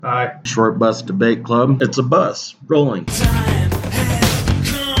Aye. Short Bus Debate Club. It's a bus rolling. I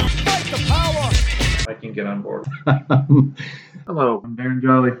can get on board. Hello, I'm Darren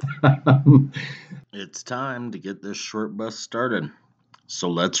Jolly. It's time to get this short bus started.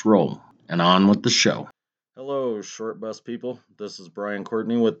 So let's roll and on with the show. Hello, short bus people. This is Brian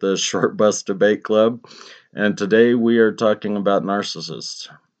Courtney with the Short Bus Debate Club. And today we are talking about narcissists,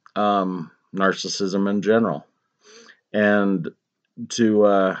 narcissism in general. And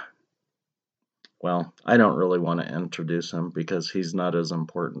well, I don't really want to introduce him because he's not as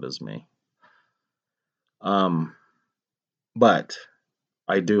important as me. But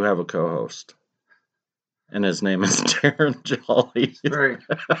I do have a co-host, and his name is Darren Jolly.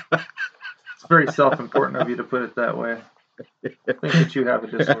 It's very self-important of you to put it that way. I think that you have a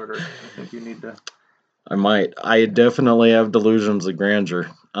disorder. I think you need to. I might. I definitely have delusions of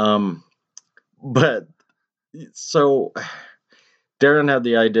grandeur. But so Darren had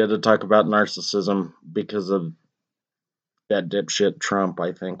the idea to talk about narcissism because of that dipshit Trump,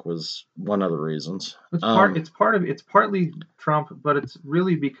 I think, was one of the reasons. It's partly Trump, but it's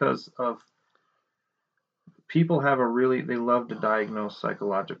really because of people they love to diagnose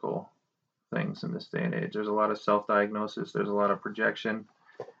psychological things in this day and age. There's a lot of self-diagnosis, there's a lot of projection,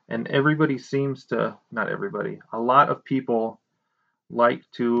 and not everybody, a lot of people like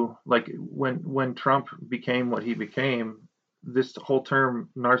when Trump became what he became, this whole term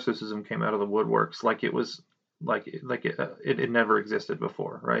narcissism came out of the woodworks like it was it never existed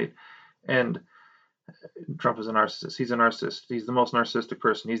before, right? And Trump is a narcissist. He's a narcissist. He's the most narcissistic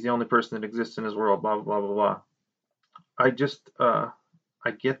person. He's the only person that exists in his world, blah, blah, blah, blah, blah.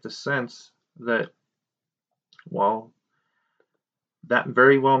 I get the sense that, well, that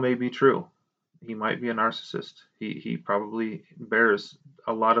very well may be true. He might be a narcissist. He probably bears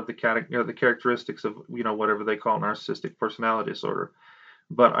a lot of the characteristics of, whatever they call narcissistic personality disorder.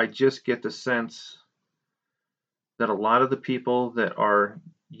 But I just get the sense that a lot of the people that are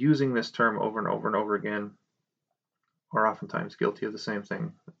using this term over and over and over again are oftentimes guilty of the same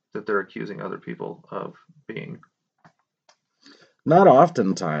thing that they're accusing other people of being. Not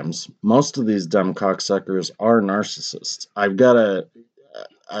oftentimes. Most of these dumb cocksuckers are narcissists. I've got a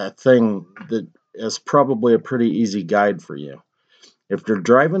thing that is probably a pretty easy guide for you. If you're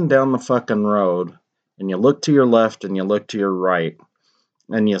driving down the fucking road and you look to your left and you look to your right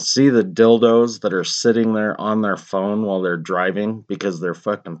and you see the dildos that are sitting there on their phone while they're driving because they're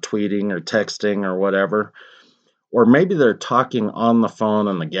fucking tweeting or texting or whatever, or maybe they're talking on the phone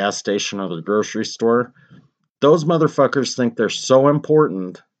in the gas station or the grocery store, those motherfuckers think they're so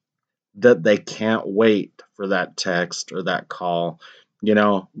important that they can't wait for that text or that call.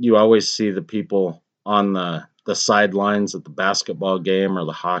 You always see the people on the sidelines at the basketball game or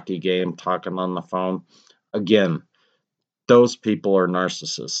the hockey game talking on the phone. Again, those people are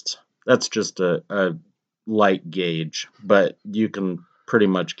narcissists. That's just a light gauge, but you can pretty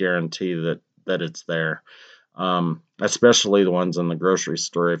much guarantee that it's there. Especially the ones in the grocery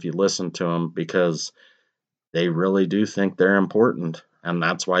store, if you listen to them, because they really do think they're important. And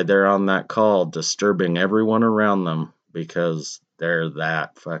that's why they're on that call, disturbing everyone around them, because they're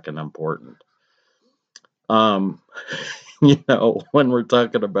that fucking important. When we're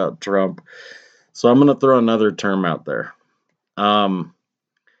talking about Trump, so I'm going to throw another term out there. And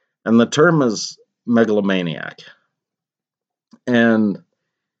the term is megalomaniac. And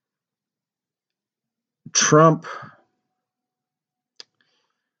Trump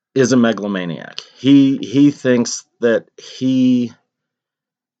is a megalomaniac. He thinks that he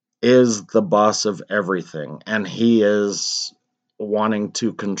is the boss of everything, and he is wanting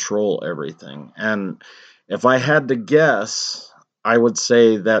to control everything. And if I had to guess, I would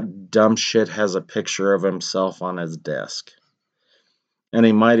say that dumb shit has a picture of himself on his desk. And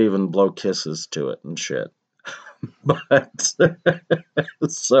he might even blow kisses to it and shit. But,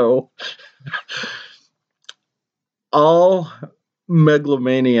 so, all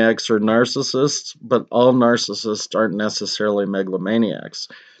megalomaniacs are narcissists, but all narcissists aren't necessarily megalomaniacs.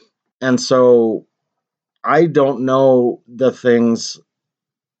 And so, I don't know the things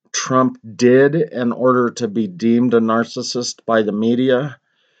Trump did in order to be deemed a narcissist by the media,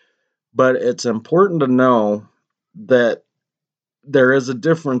 but it's important to know that there is a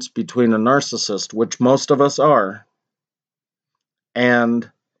difference between a narcissist, which most of us are, and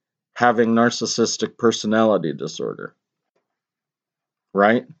having narcissistic personality disorder.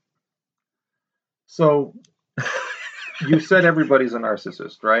 Right? So you said everybody's a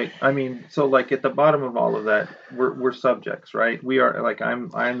narcissist, right? I mean, so like at the bottom of all of that, we're subjects, right? We are, like, I'm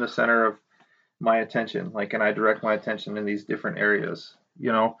the center of my attention, like, and I direct my attention in these different areas,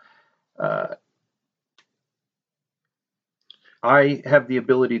 I have the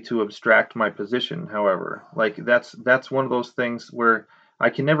ability to abstract my position, however. Like that's one of those things where I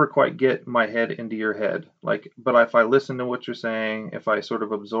can never quite get my head into your head. Like, but if I listen to what you're saying, if I sort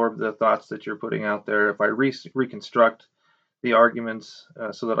of absorb the thoughts that you're putting out there, if I reconstruct the arguments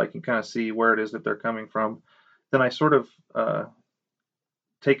so that I can kind of see where it is that they're coming from, then I sort of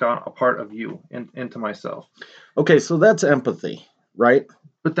take on a part of you into myself. Okay, so that's empathy, right?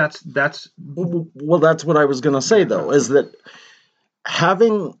 But that's Well, that's what I was going to say, though, is that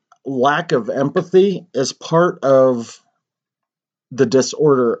having lack of empathy is part of the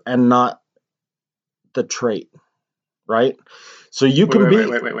disorder and not the trait, right? So you can be.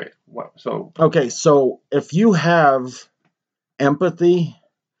 Wait. What? So Okay, so if you have empathy,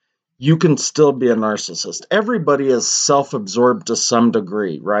 you can still be a narcissist. Everybody is self-absorbed to some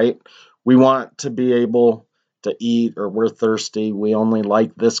degree, right? We want to be able to eat, or we're thirsty. We only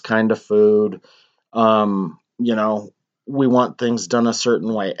like this kind of food. You know, we want things done a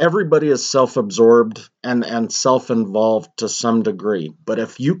certain way. Everybody is self-absorbed and self-involved to some degree. But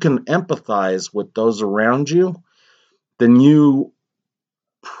if you can empathize with those around you, then you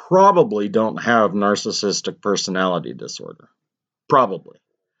probably don't have narcissistic personality disorder. Probably.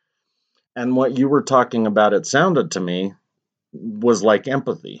 And what you were talking about, it sounded to me, was like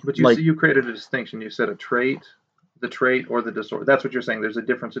empathy. but Like, you created a distinction. You said a trait, the trait or the disorder. That's what you're saying. There's a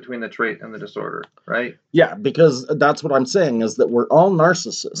difference between the trait and the disorder, right? yeah, because that's what I'm saying, is that we're all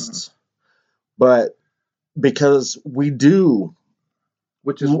narcissists. But because we do.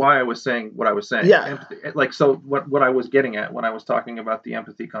 Which is why I was saying what I was saying. Yeah. Empathy, like, so what I was getting at when I was talking about the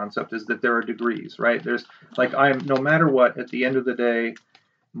empathy concept is that there are degrees, right? There's like, I'm, no matter what, at the end of the day,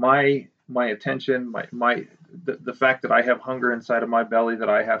 my attention, the fact that I have hunger inside of my belly that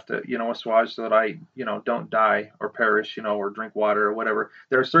I have to, assuage so that I, don't die or perish, or drink water or whatever.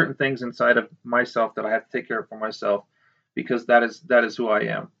 There are certain things inside of myself that I have to take care of for myself because that is who I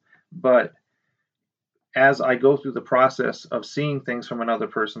am. But as I go through the process of seeing things from another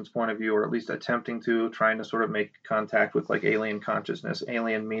person's point of view, or at least attempting to, trying to sort of make contact with like alien consciousness,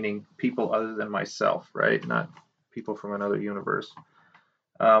 alien meaning people other than myself, right? Not people from another universe.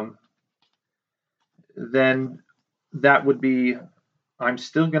 Then that would be, I'm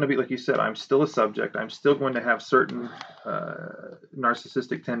still going to be, like you said, I'm still a subject. I'm still going to have certain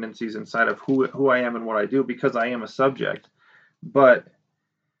narcissistic tendencies inside of who I am and what I do because I am a subject. But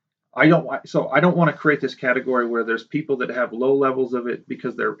I don't want to create this category where there's people that have low levels of it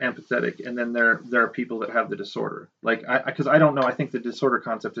because they're empathetic, and then there are people that have the disorder. Like, because I don't know. I think the disorder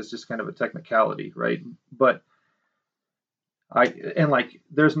concept is just kind of a technicality, right? But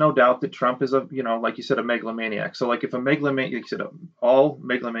there's no doubt that Trump is like you said, a megalomaniac. So like if a megalomaniac, like you said, all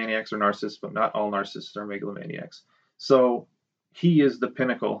megalomaniacs are narcissists, but not all narcissists are megalomaniacs. So he is the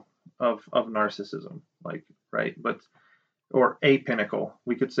pinnacle of narcissism, like, right? But or a pinnacle,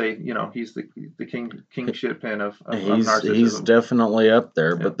 we could say, he's the kingship of narcissism. He's definitely up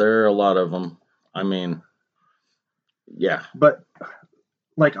there, but there are a lot of them. I mean, yeah. But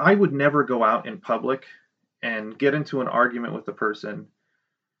like, I would never go out in public and get into an argument with the person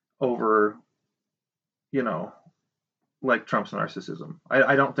over, like Trump's narcissism.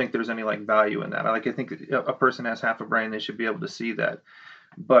 I don't think there's any like value in that. I think a person has half a brain, they should be able to see that.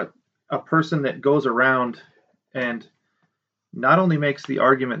 But a person that goes around and not only makes the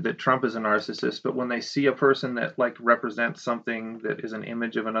argument that Trump is a narcissist, but when they see a person that like represents something that is an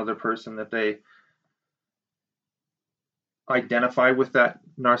image of another person, that they identify with that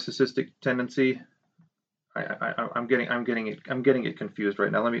narcissistic tendency. I'm getting it confused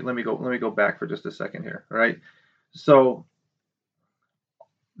right now. Let me go back for just a second here. All right. So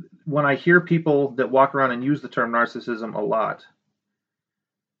when I hear people that walk around and use the term narcissism a lot,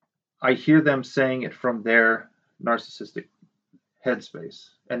 I hear them saying it from their narcissistic headspace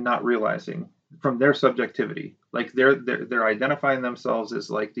and not realizing from their subjectivity. Like they're identifying themselves as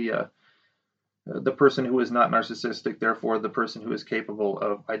like the person who is not narcissistic, therefore the person who is capable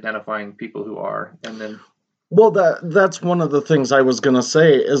of identifying people who are, and then. Well, that's one of the things I was going to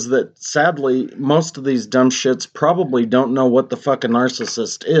say, is that sadly, most of these dumb shits probably don't know what the fuck a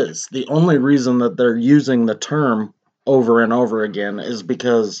narcissist is. The only reason that they're using the term over and over again is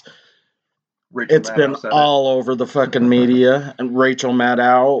because it's been all over the fucking media, and Rachel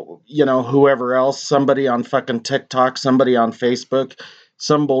Maddow, whoever else, somebody on fucking TikTok, somebody on Facebook,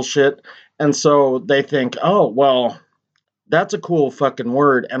 some bullshit. And so they think, oh, well, that's a cool fucking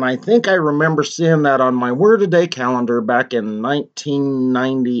word. And I think I remember seeing that on my Word a Day calendar back in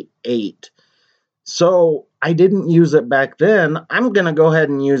 1998. So I didn't use it back then. I'm going to go ahead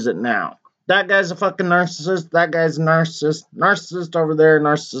and use it now. That guy's a fucking narcissist. That guy's a narcissist. Narcissist over there,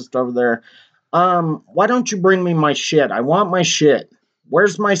 narcissist over there. Why don't you bring me my shit? I want my shit.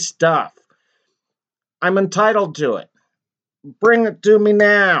 Where's my stuff? I'm entitled to it. Bring it to me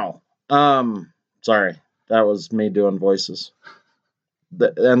now. Sorry, that was me doing voices.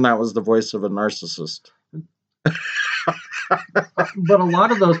 And that was the voice of a narcissist. But a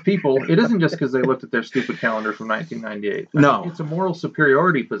lot of those people, it isn't just because they looked at their stupid calendar from 1998. No. It's a moral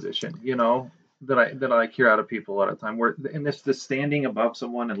superiority position, that I hear out of people a lot of time. Where and this standing above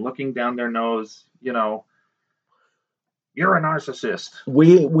someone and looking down their nose, you're a narcissist.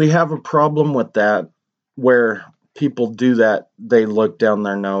 We have a problem with that, where people do that. They look down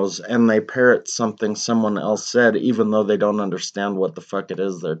their nose and they parrot something someone else said, even though they don't understand what the fuck it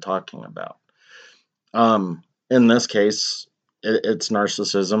is they're talking about. In this case, it's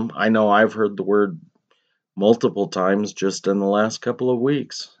narcissism. I know I've heard the word multiple times just in the last couple of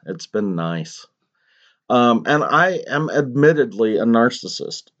weeks. It's been nice. And I am admittedly a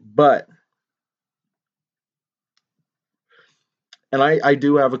narcissist, and I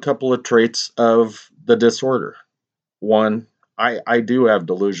do have a couple of traits of the disorder. One, I do have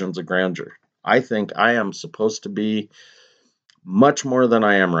delusions of grandeur. I think I am supposed to be much more than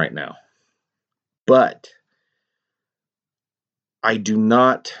I am right now. But I do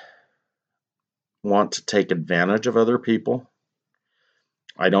not want to take advantage of other people.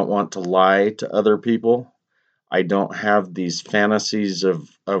 I don't want to lie to other people. I don't have these fantasies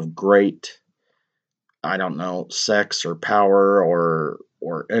of great, I don't know, sex or power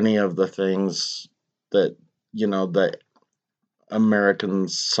or any of the things that, the American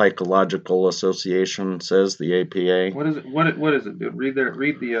Psychological Association says, the APA. What is it? What is it, dude? Read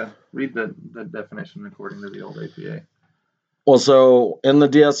the definition according to the old APA. Well, so in the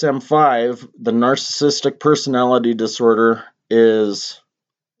DSM-5, the narcissistic personality disorder is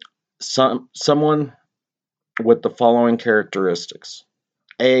someone with the following characteristics.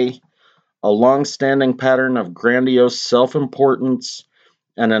 A long-standing pattern of grandiose self-importance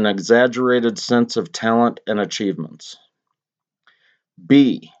and an exaggerated sense of talent and achievements.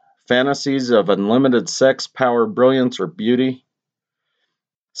 B, fantasies of unlimited sex, power, brilliance, or beauty.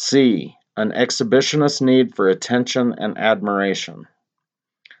 C, an exhibitionist need for attention and admiration.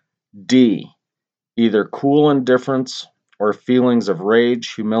 D, either cool indifference or feelings of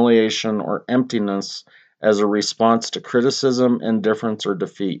rage, humiliation, or emptiness as a response to criticism, indifference, or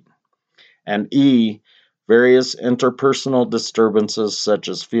defeat. And E, various interpersonal disturbances such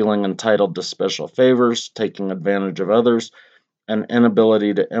as feeling entitled to special favors, taking advantage of others, and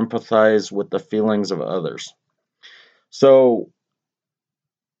inability to empathize with the feelings of others. So,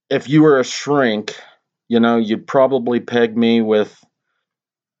 if you were a shrink, you'd probably peg me with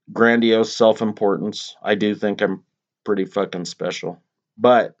grandiose self-importance. I do think I'm pretty fucking special,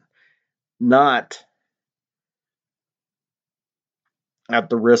 but not at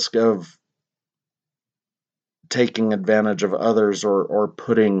the risk of taking advantage of others or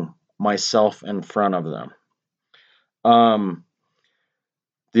putting myself in front of them.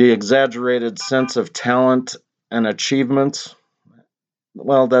 The exaggerated sense of talent and achievements,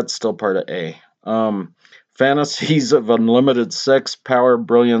 well, that's still part of A. Fantasies of unlimited sex, power,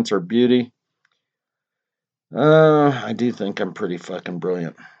 brilliance, or beauty. I do think I'm pretty fucking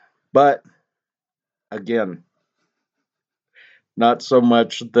brilliant. But, again, not so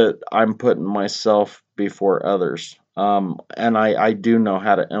much that I'm putting myself before others. And I do know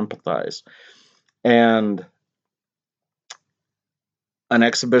how to empathize. And an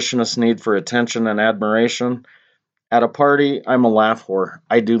exhibitionist need for attention and admiration. At a party, I'm a laugh whore.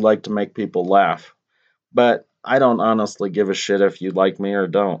 I do like to make people laugh. But I don't honestly give a shit if you like me or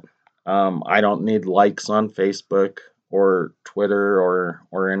don't. I don't need likes on Facebook or Twitter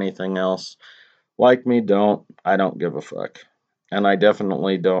or anything else. Like me, don't. I don't give a fuck. And I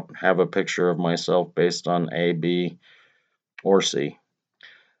definitely don't have a picture of myself based on A, B, or C.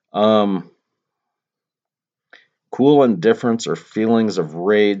 Cool indifference or feelings of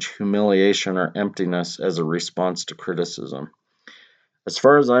rage, humiliation, or emptiness as a response to criticism. As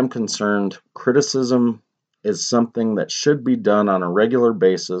far as I'm concerned, criticism is something that should be done on a regular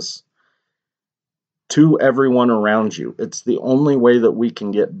basis to everyone around you. It's the only way that we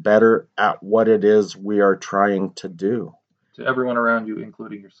can get better at what it is we are trying to do. To everyone around you,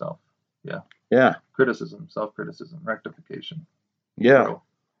 including yourself. Yeah. Yeah. Criticism, self-criticism, rectification. Yeah.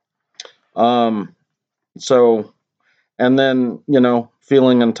 So, and then,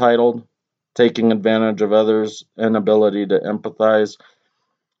 feeling entitled, taking advantage of others, inability to empathize.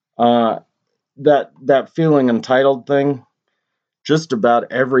 That feeling entitled thing, just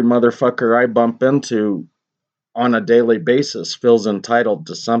about every motherfucker I bump into on a daily basis feels entitled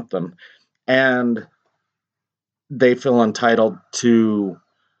to something. And they feel entitled to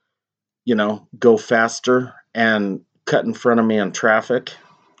go faster and cut in front of me in traffic,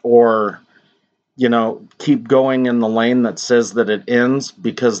 or keep going in the lane that says that it ends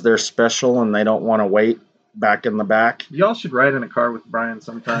because they're special and they don't want to wait back in the back. Y'all should ride in a car with Brian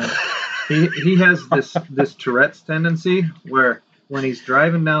sometime. He has this Tourette's tendency where when he's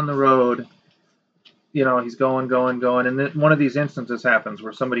driving down the road, he's going, and then one of these instances happens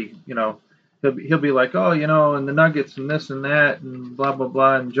where somebody, he'll be like, oh, and the Nuggets and this and that and blah blah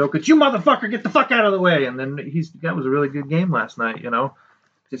blah, and joke at you, motherfucker, get the fuck out of the way, and then that was a really good game last night,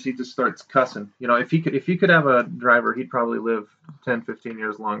 he just starts cussing. If he could have a driver, he'd probably live 10, 15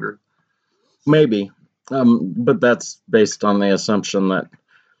 years longer. Maybe, but that's based on the assumption that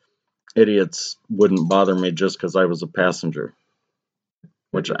idiots wouldn't bother me just because I was a passenger.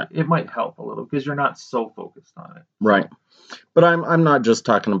 It might help a little because you're not so focused on it. Right. But I'm not just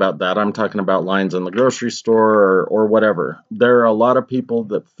talking about that. I'm talking about lines in the grocery store or whatever. There are a lot of people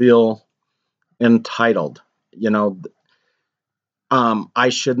that feel entitled. I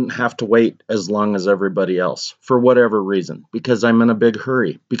shouldn't have to wait as long as everybody else for whatever reason, because I'm in a big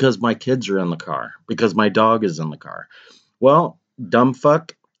hurry, because my kids are in the car, because my dog is in the car. Well, dumb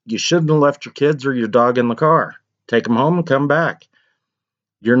fuck, you shouldn't have left your kids or your dog in the car. Take them home and come back.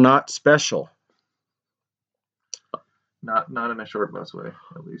 You're not special. Not in a short bus way,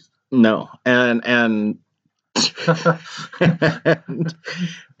 at least. No, and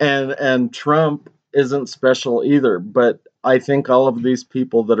and Trump isn't special either. But I think all of these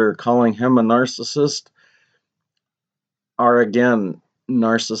people that are calling him a narcissist are, again,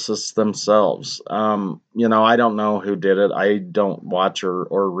 narcissists themselves. I don't know who did it. I don't watch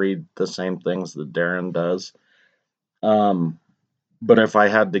or read the same things that Darren does. But if I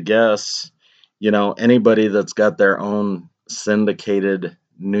had to guess, anybody that's got their own syndicated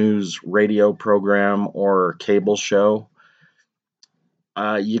news radio program or cable show,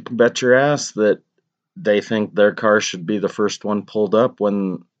 you can bet your ass that they think their car should be the first one pulled up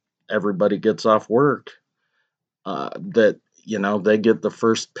when everybody gets off work. That they get the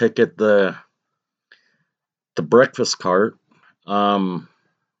first pick at the breakfast cart.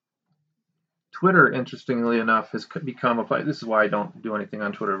 Twitter, interestingly enough, has become a place. This is why I don't do anything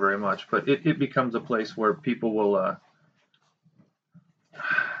on Twitter very much, but it becomes a place where people will.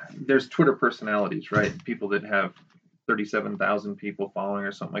 There's Twitter personalities, right? People that have 37,000 people following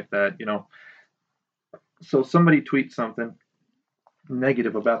or something like that, So somebody tweets something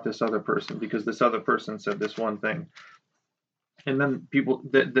negative about this other person because this other person said this one thing, and then people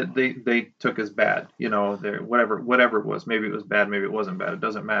that they took as bad, whatever it was. Maybe it was bad, maybe it wasn't bad. It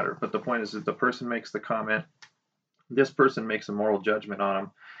doesn't matter. But the point is that the person makes the comment. This person makes a moral judgment on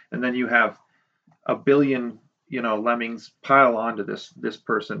them, and then you have a billion, lemmings pile onto this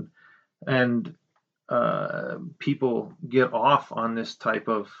person, and people get off on this type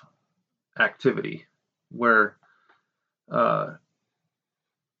of activity where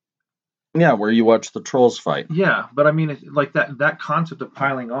where you watch the trolls fight. Yeah, but I mean, it's like that concept of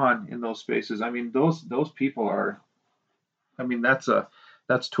piling on in those spaces. I mean, those people are. I mean, that's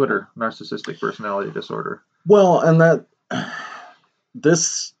Twitter narcissistic personality disorder. Well, and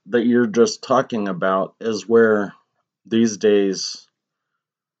this that you're just talking about is where these days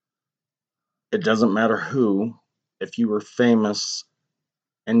it doesn't matter who, if you were famous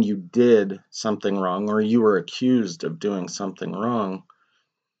and you did something wrong or you were accused of doing something wrong,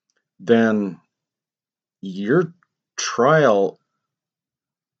 then your trial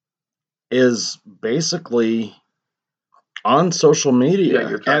is basically on social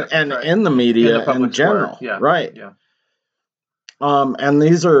media and in the media in general. Yeah, right. Yeah. And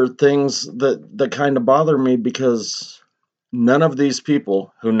these are things that kind of bother me because none of these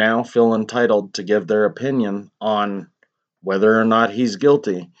people who now feel entitled to give their opinion on whether or not he's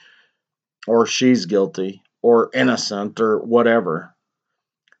guilty or she's guilty or innocent or whatever,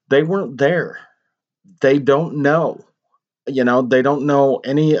 they weren't there. They don't know. They don't know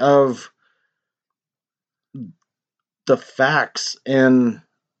any of the facts in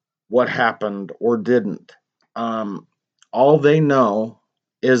what happened or didn't. All they know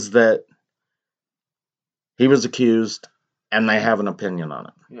is that he was accused and they have an opinion on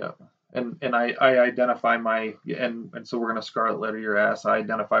it. Yeah. And I identify and so we're going to scarlet letter your ass. I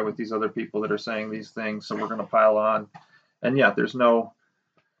identify with these other people that are saying these things, so we're going to pile on. And yeah, there's no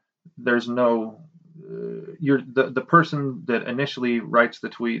you're the person that initially writes the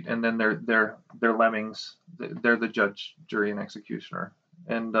tweet, and then they're lemmings. They're the judge, jury, and executioner.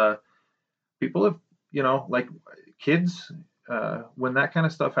 And people have, like kids, when that kind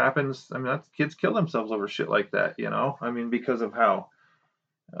of stuff happens, I mean, kids kill themselves over shit like that, I mean, because of how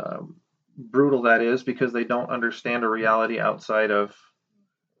brutal that is, because they don't understand a reality outside of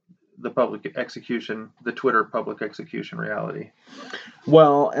the public execution, the Twitter public execution reality.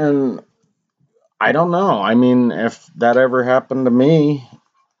 Well, and I don't know. I mean, if that ever happened to me,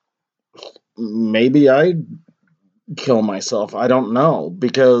 maybe I'd kill myself. I don't know,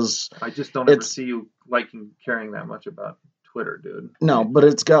 because I just don't ever see you liking caring that much about Twitter, dude. No, but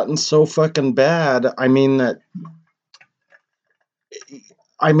it's gotten so fucking bad. I mean, they're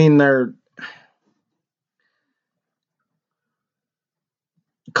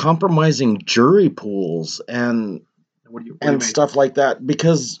compromising jury pools and what do you stuff like that,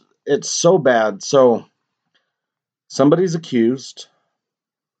 because it's so bad. So somebody's accused,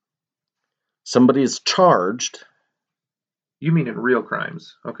 somebody's charged. You mean in real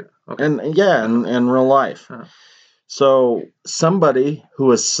crimes? Okay. And yeah, in real life. So somebody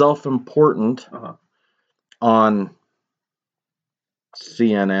who is self-important on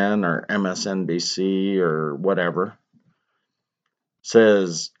CNN or MSNBC or whatever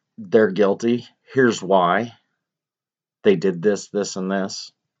says they're guilty. Here's why. They did this, this, and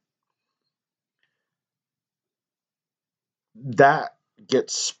this. That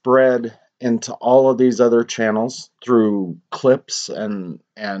gets spread into all of these other channels through clips and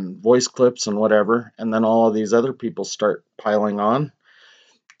voice clips and whatever, and then all of these other people start piling on,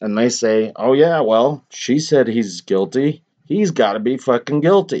 and they say, oh yeah, well, she said he's guilty, he's got to be fucking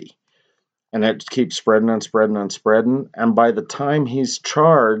guilty. And it keeps spreading and spreading and spreading, and by the time he's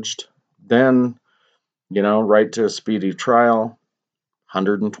charged, then, right to a speedy trial,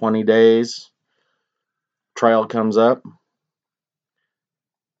 120 days, trial comes up,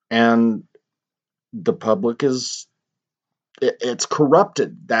 and the public it's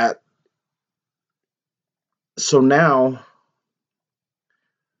corrupted. So now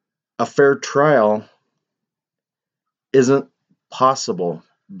a fair trial isn't possible,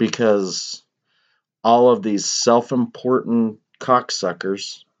 because all of these self-important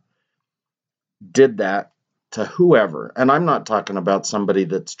cocksuckers did that to whoever. And I'm not talking about somebody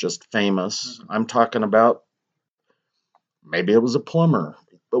that's just famous. Mm-hmm. I'm talking about maybe it was a plumber,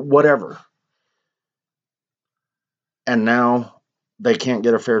 but whatever. And now they can't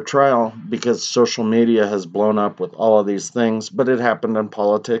get a fair trial because social media has blown up with all of these things. But it happened in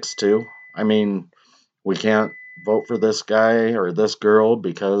politics too. I mean, we can't vote for this guy or this girl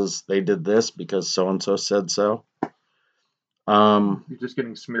because they did this, because so-and-so said so. You're just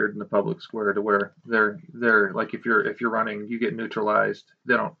getting smeared in the public square to where they're like, if you're running, you get neutralized.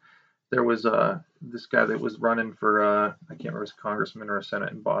 There was this guy that was running for I can't remember, if it was a congressman or a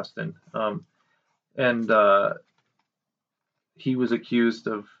senate in Boston, and he was an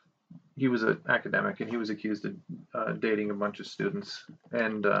academic, and he was accused of dating a bunch of students,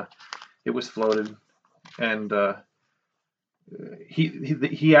 and it was floated, and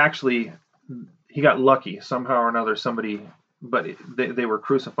he actually got lucky somehow or another. But they were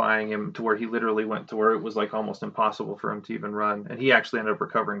crucifying him to where he literally went to where it was like almost impossible for him to even run, and he actually ended up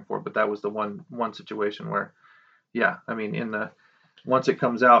recovering for it. But that was the one situation where, yeah, I mean, once it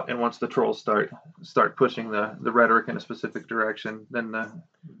comes out and once the trolls start pushing the rhetoric in a specific direction, then the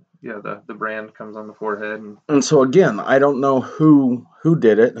brand comes on the forehead. And so again, I don't know who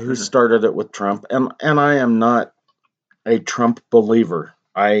did it, who started it with Trump, and I am not a Trump believer.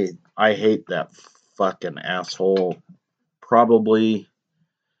 I hate that fucking asshole. Probably,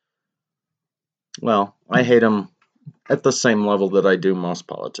 well, I hate him at the same level that I do most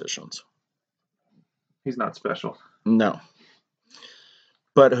politicians. He's not special. No.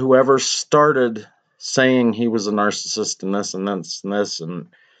 But whoever started saying he was a narcissist and this and this and this, and,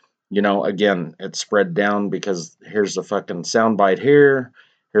 again, it spread down because here's a fucking soundbite here,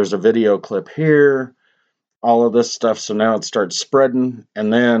 here's a video clip here, all of this stuff. So now it starts spreading,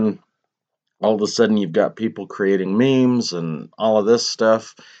 and then all of a sudden you've got people creating memes and all of this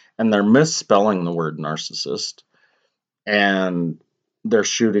stuff, and they're misspelling the word narcissist, and they're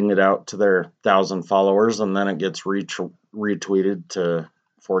shooting it out to their 1,000 followers, and then it gets retweeted to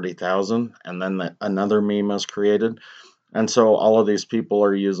 40,000, and then another meme is created. And so all of these people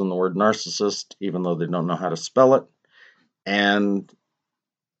are using the word narcissist even though they don't know how to spell it. And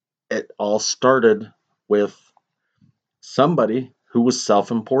it all started with somebody who was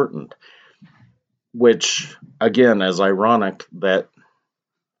self-important, which again is ironic that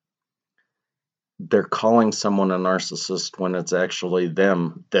they're calling someone a narcissist when it's actually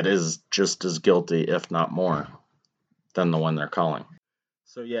them that is just as guilty, if not more, than the one they're calling.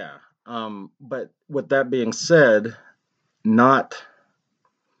 So yeah, but with that being said, not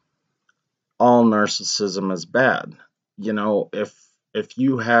all narcissism is bad. If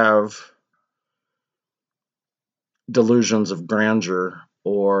you have delusions of grandeur,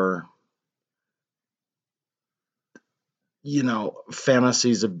 or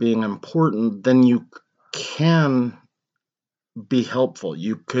fantasies of being important, then you can be helpful.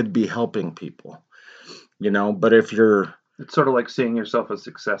 You could be helping people, but if you're It's sort of like seeing yourself as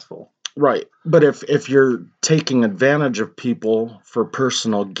successful. right, but if you're taking advantage of people for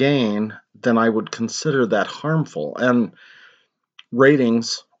personal gain, then I would consider that harmful. And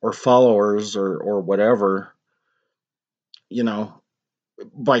ratings or followers or whatever,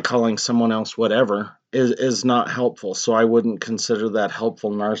 by calling someone else whatever is not helpful. So I wouldn't consider that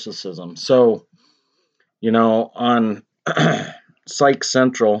helpful narcissism. So, on Psych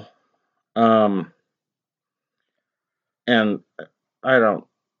Central, and I don't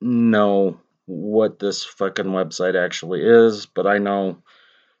know what this fucking website actually is, but I know,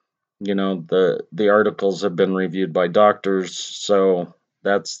 the articles have been reviewed by doctors, so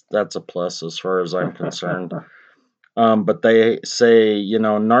that's a plus as far as I'm concerned. But they say,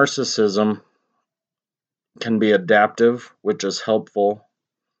 narcissism can be adaptive, which is helpful,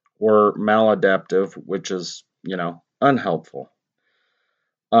 or maladaptive, which is, unhelpful.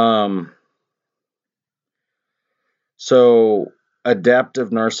 So adaptive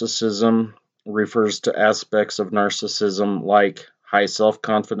narcissism refers to aspects of narcissism like high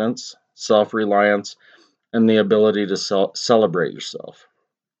self-confidence, self-reliance, and the ability to celebrate yourself.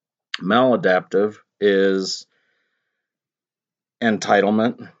 Maladaptive is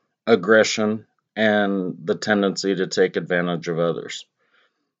entitlement, aggression, and the tendency to take advantage of others.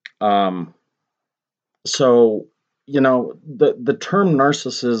 So, the term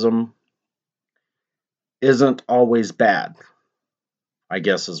narcissism isn't always bad, I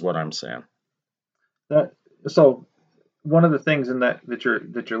guess is what I'm saying. So one of the things in that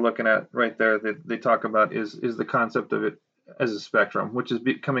you're looking at right there that they talk about is the concept of it as a spectrum, which is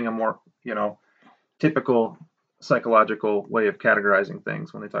becoming a more typical psychological way of categorizing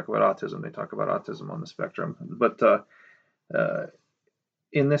things. When they talk about autism, they talk about autism on the spectrum. But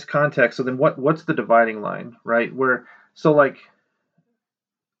in this context, so then what's the dividing line, right? Where so like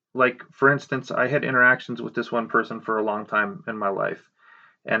for instance, I had interactions with this one person for a long time in my life,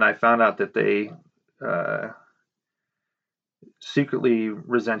 and I found out that they uh, secretly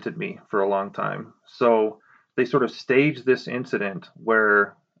resented me for a long time. So they sort of staged this incident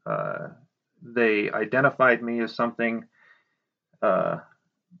where they identified me as something. Uh,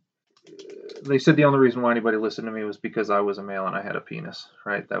 they said the only reason why anybody listened to me was because I was a male and I had a penis,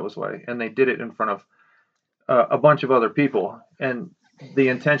 right? That was why. And they did it in front of a bunch of other people. And the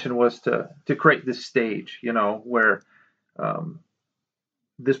intention was to create this stage, where um,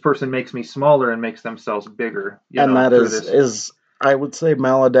 this person makes me smaller and makes themselves bigger, And that through is this. is I would say Yeah,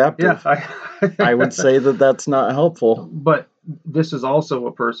 maladaptive. I would say that that's not helpful. But this is also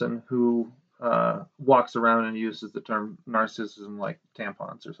a person who walks around and uses the term narcissism like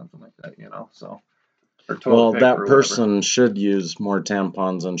tampons or something like that, so or toilet Well, paper that or whatever. person should use more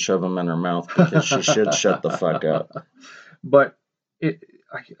tampons and shove them in her mouth because she should shut the fuck up. But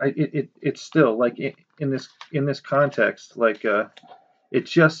it's still like in this context, like it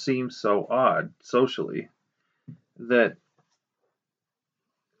just seems so odd socially that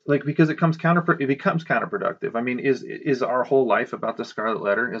like because it becomes counterproductive. I mean, is our whole life about the Scarlet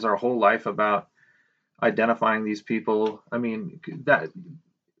Letter? Is our whole life about identifying these people? I mean, that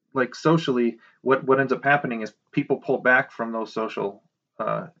like socially, what ends up happening is people pull back from those social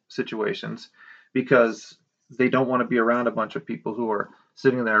situations because they don't want to be around a bunch of people who are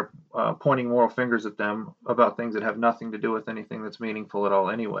sitting there pointing moral fingers at them about things that have nothing to do with anything that's meaningful at all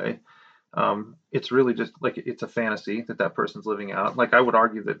anyway. It's really just like it's a fantasy that person's living out. Like I would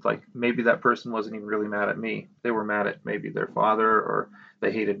argue that like maybe that person wasn't even really mad at me. They were mad at maybe their father or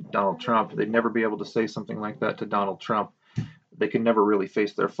they hated Donald Trump. They'd never be able to say something like that to Donald Trump. They could never really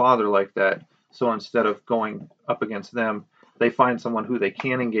face their father like that. So instead of going up against them, they find someone who they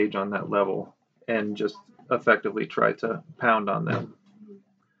can engage on that level and just effectively try to pound on them.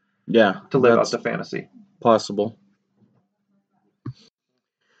 Yeah, to live out the fantasy. Possible.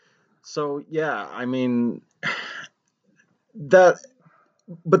 So yeah, I mean that,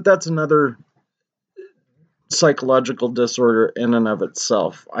 but that's another psychological disorder in and of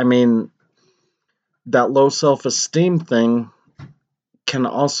itself. I mean, that low self-esteem thing can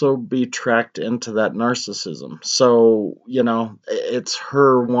also be tracked into that narcissism. So, it's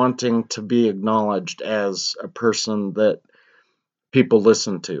her wanting to be acknowledged as a person that people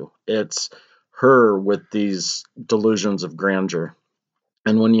listen to. It's her with these delusions of grandeur.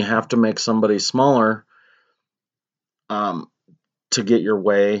 And when you have to make somebody smaller to get your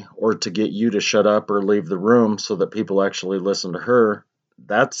way or to get you to shut up or leave the room so that people actually listen to her,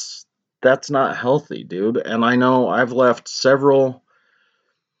 that's not healthy, dude. And I know I've left several.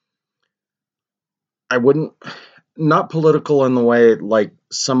 I wouldn't not political in the way like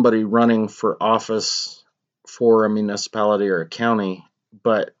somebody running for office for a municipality or a county,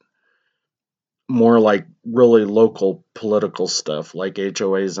 but more like really local political stuff like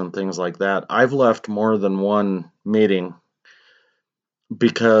HOAs and things like that. I've left more than one meeting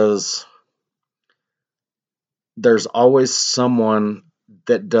because there's always someone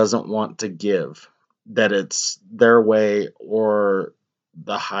that doesn't want to give, that it's their way or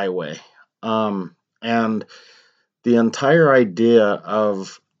the highway. And the entire idea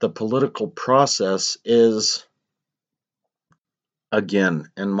of the political process is, again,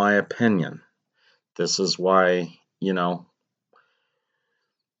 in my opinion, this is why,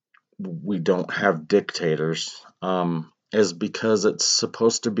 we don't have dictators, is because it's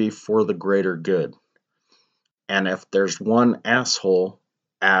supposed to be for the greater good. And if there's one asshole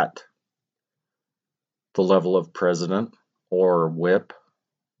at the level of president or whip,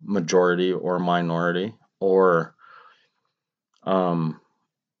 majority or minority, or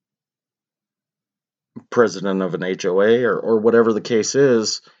president of an HOA or whatever the case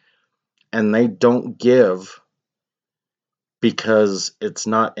is, and they don't give because it's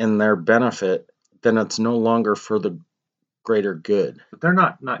not in their benefit, then it's no longer for the greater good. But they're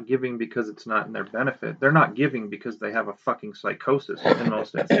not giving because it's not in their benefit. They're not giving because they have a fucking psychosis in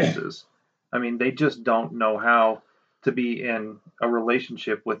most instances. I mean, they just don't know how to be in a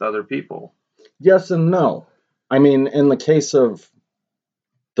relationship with other people. Yes and no. I mean, in the case of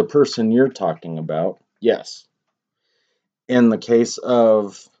the person you're talking about, yes. In the case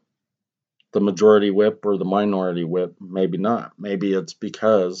of the majority whip or the minority whip, maybe not. Maybe it's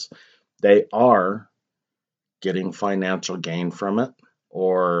because they are getting financial gain from it,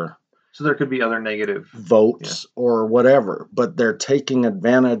 or So there could be other negative votes or whatever, but they're taking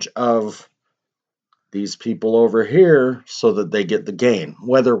advantage of these people over here so that they get the gain,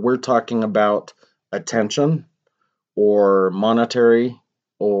 whether we're talking about attention or monetary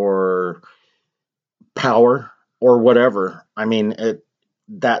or power or whatever. I mean,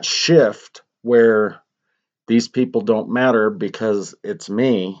 that shift where these people don't matter because it's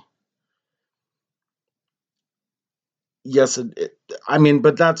me. Yes, I mean,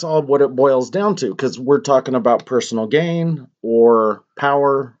 but that's all what it boils down to, because we're talking about personal gain or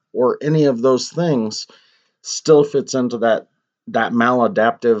power or any of those things still fits into that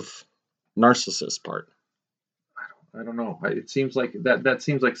maladaptive narcissist part. I don't know. It seems like that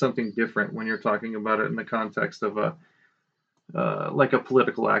seems like something different when you're talking about it in the context of a like a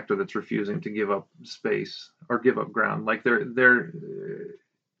political actor that's refusing to give up space or give up ground. Like they're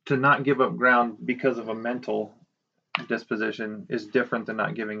to not give up ground because of a mental disposition is different than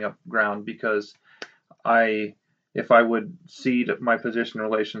not giving up ground because I if I would cede my position in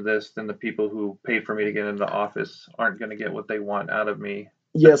relation to this, then the people who paid for me to get into office aren't going to get what they want out of me.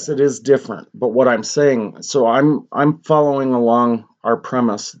 Yes, it is different, but what I'm saying, so I'm following along our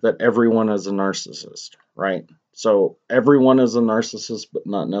premise that everyone is a narcissist, right? So everyone is a narcissist, but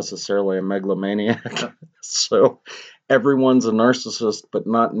not necessarily a megalomaniac. So everyone's a narcissist, but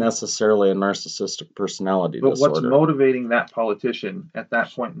not necessarily a narcissistic personality But disorder. what's motivating that politician at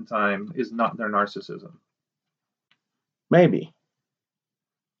that point in time is not their narcissism. Maybe.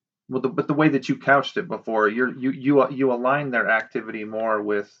 Well, but the way that you couched it before, you align their activity more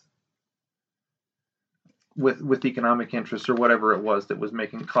with economic interests or whatever it was that was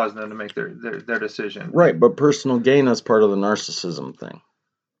causing them to make their decision. Right, but personal gain is part of the narcissism thing.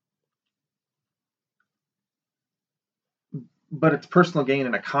 But it's personal gain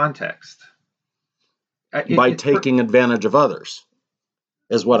in a context. By taking advantage of others,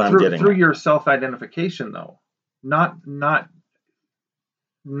 is what I'm getting through at. your self-identification, though, not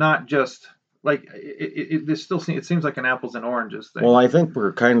just like it seems like an apples and oranges thing. Well, I think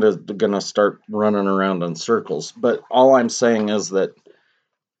we're kind of going to start running around in circles, but all I'm saying is that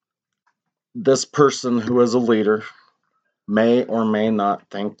this person who is a leader may or may not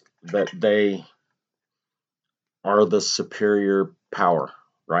think that they are the superior power,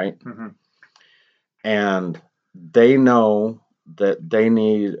 right? Mm-hmm. And they know that they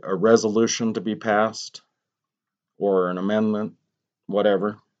need a resolution to be passed or an amendment,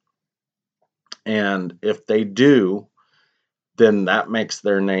 whatever. And if they do, then that makes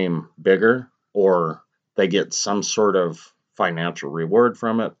their name bigger, or they get some sort of financial reward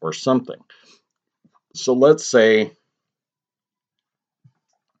from it or something. So let's say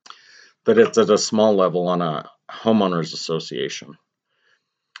that it's at a small level on a homeowners association.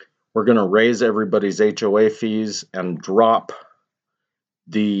 We're going to raise everybody's HOA fees and drop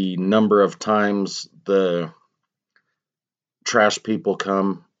the number of times the trash people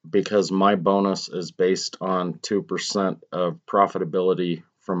come because my bonus is based on 2% of profitability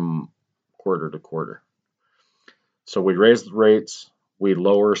from quarter to quarter. So we raise the rates, we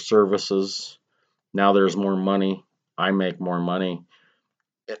lower services. Now there's more money. I make more money.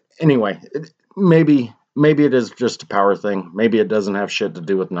 Anyway, maybe it is just a power thing. Maybe it doesn't have shit to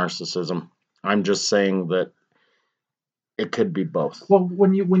do with narcissism. I'm just saying that it could be both. Well,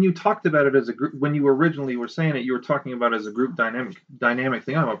 when you talked about it as a group, when you originally were saying it, you were talking about it as a group dynamic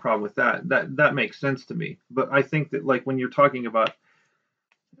thing. I don't have a problem with that. That makes sense to me. But I think that like when you're talking about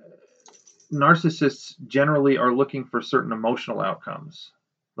narcissists, generally are looking for certain emotional outcomes.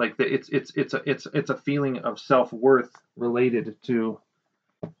 Like it's a feeling of self-worth related to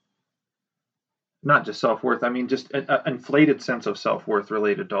not just self-worth. I mean just an inflated sense of self-worth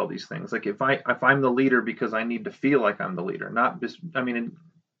related to all these things. Like if I'm the leader because I need to feel like I'm the leader, not just I mean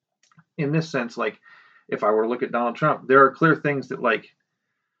in this sense, like if I were to look at Donald Trump, there are clear things that like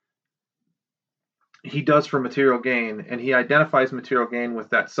he does for material gain, and he identifies material gain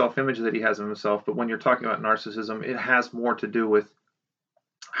with that self-image that he has of himself. But when you're talking about narcissism, it has more to do with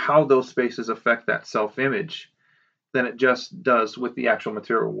how those spaces affect that self-image than it just does with the actual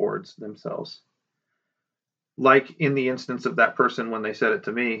material rewards themselves. Like in the instance of that person when they said it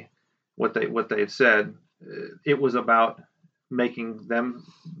to me, what they had said, it was about making them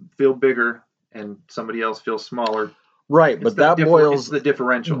feel bigger and somebody else feel smaller. Right, It's but that it's the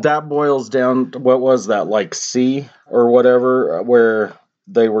differential. boils down to what was that, like C or whatever, where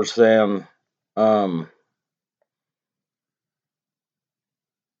they were saying um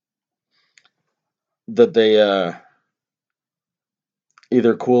that they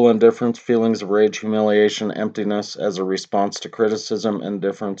either cool indifference, feelings of rage, humiliation, emptiness as a response to criticism,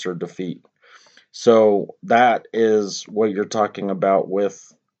 indifference, or defeat. So that is what you're talking about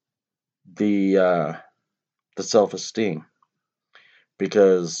with the self-esteem,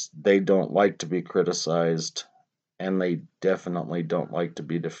 because they don't like to be criticized and they definitely don't like to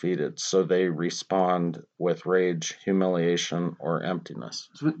be defeated. So they respond with rage, humiliation, or emptiness.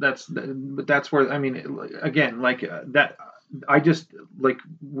 So that's where I mean again like that I just like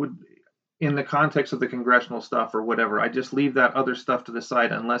would in the context of the congressional stuff or whatever, I just leave that other stuff to the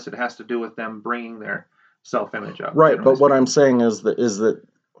side unless it has to do with them bringing their self-image up. Right, but what I'm saying is that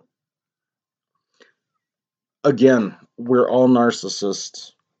again, we're all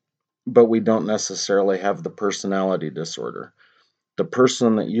narcissists, but we don't necessarily have the personality disorder. The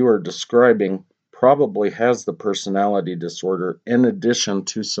person that you are describing probably has the personality disorder in addition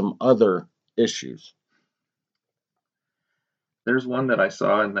to some other issues. There's one that I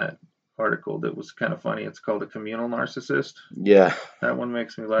saw in that article that was kind of funny. It's called a communal narcissist. Yeah. That one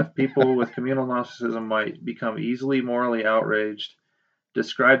makes me laugh. People with communal narcissism might become easily morally outraged,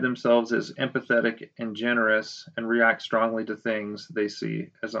 describe themselves as empathetic and generous, and react strongly to things they see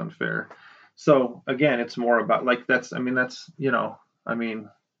as unfair. So again, it's more about like that's I mean that's I mean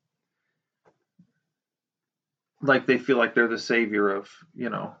like they feel like they're the savior of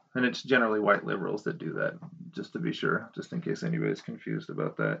and it's generally white liberals that do that, just to be sure, just in case anybody's confused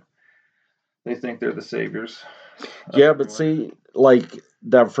about that. They think they're the saviors of Yeah, but everyone. see, like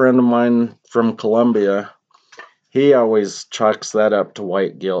that friend of mine from Colombia, he always chalks that up to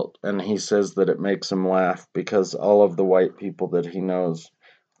white guilt, and he says that it makes him laugh because all of the white people that he knows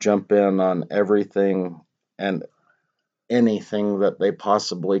jump in on everything and anything that they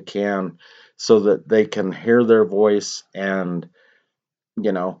possibly can so that they can hear their voice and,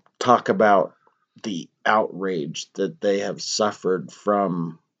 talk about the outrage that they have suffered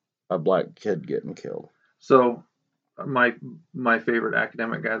from a black kid getting killed. So my favorite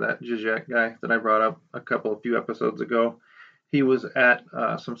academic guy, that Zizek guy that I brought up a few episodes ago, he was at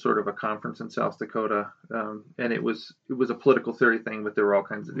some sort of a conference in South Dakota, and it was a political theory thing, but there were all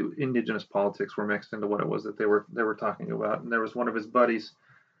kinds of indigenous politics were mixed into what it was that they were talking about. And there was one of his buddies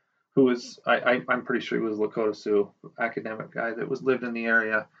who was I'm pretty sure he was Lakota Sioux academic guy that was lived in the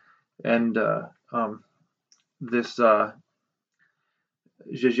area, and this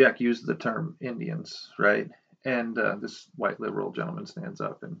Zizek used the term Indians, right? And this white liberal gentleman stands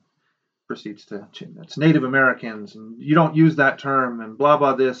up and proceeds to it's Native Americans, and you don't use that term, and blah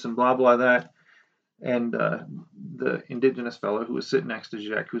blah this and blah blah that. And the indigenous fellow who was sitting next to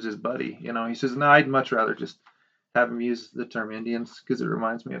Jack, who's his buddy, he says, "No, I'd much rather just have him use the term Indians because it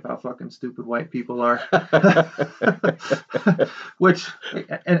reminds me of how fucking stupid white people are." Which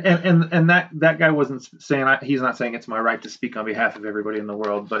and that guy wasn't saying he's not saying it's my right to speak on behalf of everybody in the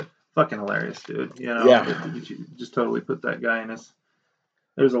world, but fucking hilarious, dude. Yeah. You just totally put that guy in his.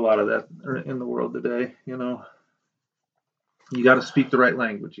 There's a lot of that in the world today. You got to speak the right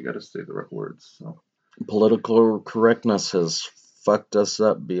language. You got to say the right words. So. Political correctness has fucked us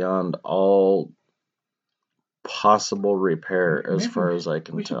up beyond all possible repair, as Maybe far as I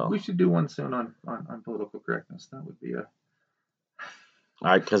can we tell. should do one soon on political correctness. That would be a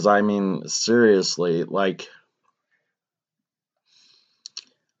Because I mean, seriously, like,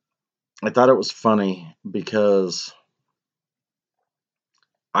 I thought it was funny because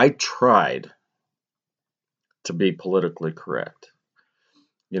I tried to be politically correct.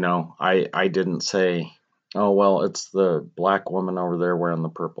 You know, I didn't say, oh, well, it's the black woman over there wearing the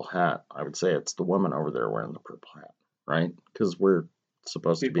purple hat. I would say it's the woman over there wearing the purple hat, right? Because we're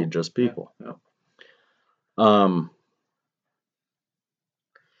supposed to be people. just people. Yeah.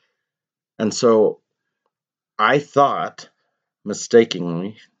 And so I thought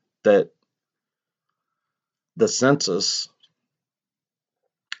mistakenly that the census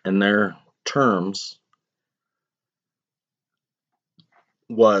in their terms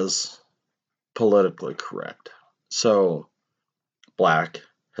was politically correct. So black,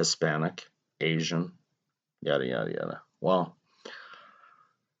 Hispanic, Asian, yada, yada, yada. Well,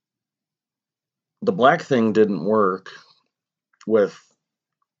 the black thing didn't work with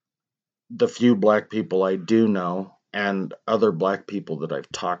the few black people I do know and other black people that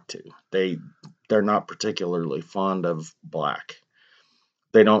I've talked to. They're not particularly fond of black.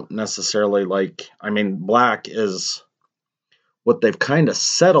 They don't necessarily like, I mean, black is what they've kind of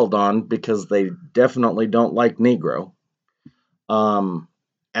settled on because they definitely don't like Negro.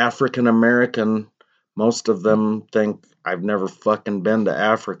 African American, most of them think I've never fucking been to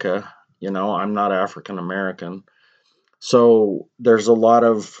Africa. You know, I'm not African American. So there's a lot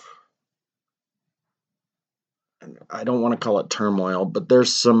of, I don't want to call it turmoil, but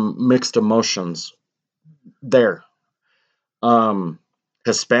there's some mixed emotions there.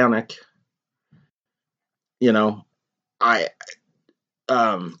 Hispanic, you know, I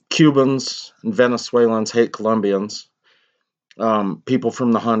Cubans and Venezuelans hate Colombians. People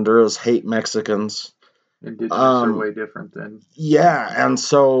from the Honduras hate Mexicans. Indigenous are way different than. Yeah, and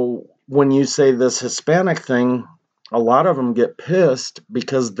so when you say this Hispanic thing, a lot of them get pissed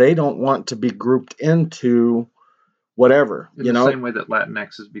because they don't want to be grouped into whatever. In the same way that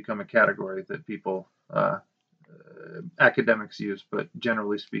Latinx has become a category that people, academics use, but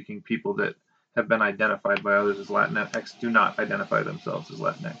generally speaking, people that have been identified by others as Latinx do not identify themselves as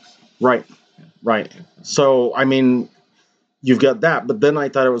Latinx. Right, right. So, I mean, you've got that, but then I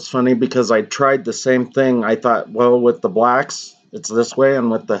thought it was funny because I tried the same thing. I thought, well, with the blacks, it's this way,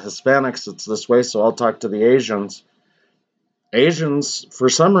 and with the Hispanics, it's this way, so I'll talk to the Asians. Asians, for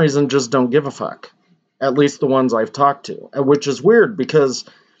some reason, just don't give a fuck. At least the ones I've talked to, which is weird because,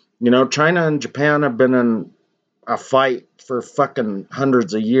 you know, China and Japan have been in a fight for fucking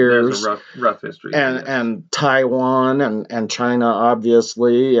hundreds of years. There's a rough history. And Taiwan and China,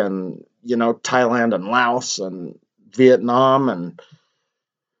 obviously, and, you know, Thailand and Laos and Vietnam and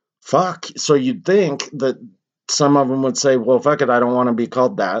fuck. So you'd think that some of them would say, well, fuck it, I don't want to be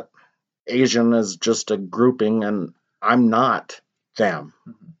called that. Asian is just a grouping and I'm not them.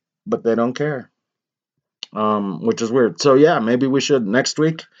 Mm-hmm. But they don't care. Which is weird. So yeah, maybe we should next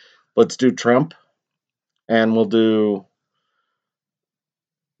week. Let's do Trump and we'll do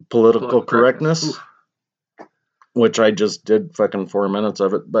political correctness. Which I just did fucking 4 minutes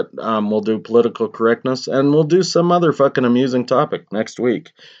of it, but we'll do political correctness and we'll do some other fucking amusing topic next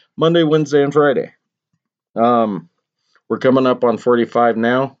week. Monday, Wednesday, and Friday. We're coming up on 45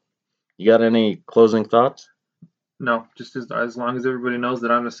 now. You got any closing thoughts? No, just as long as everybody knows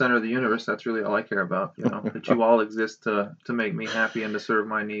that I'm the center of the universe, that's really all I care about. You know, that you all exist to make me happy and to serve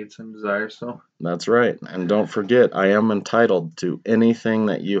my needs and desires. So that's right. And don't forget, I am entitled to anything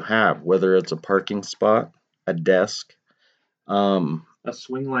that you have, whether it's a parking spot, a desk, a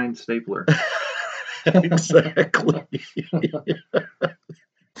swing line stapler. Exactly.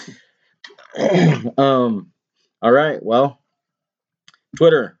 All right. Well,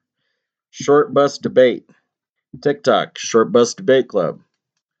 Twitter, Short Bus Debate. TikTok, Short Bus Debate Club.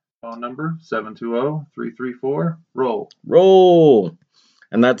 Phone number 720-334-ROLL. Roll.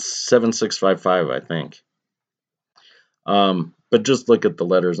 And that's 7655, I think. But just look at the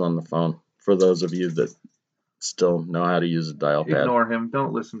letters on the phone for those of you that still know how to use a dial pad. Ignore him.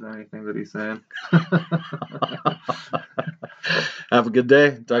 Don't listen to anything that he's saying. Have a good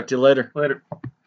day. Talk to you later. Later.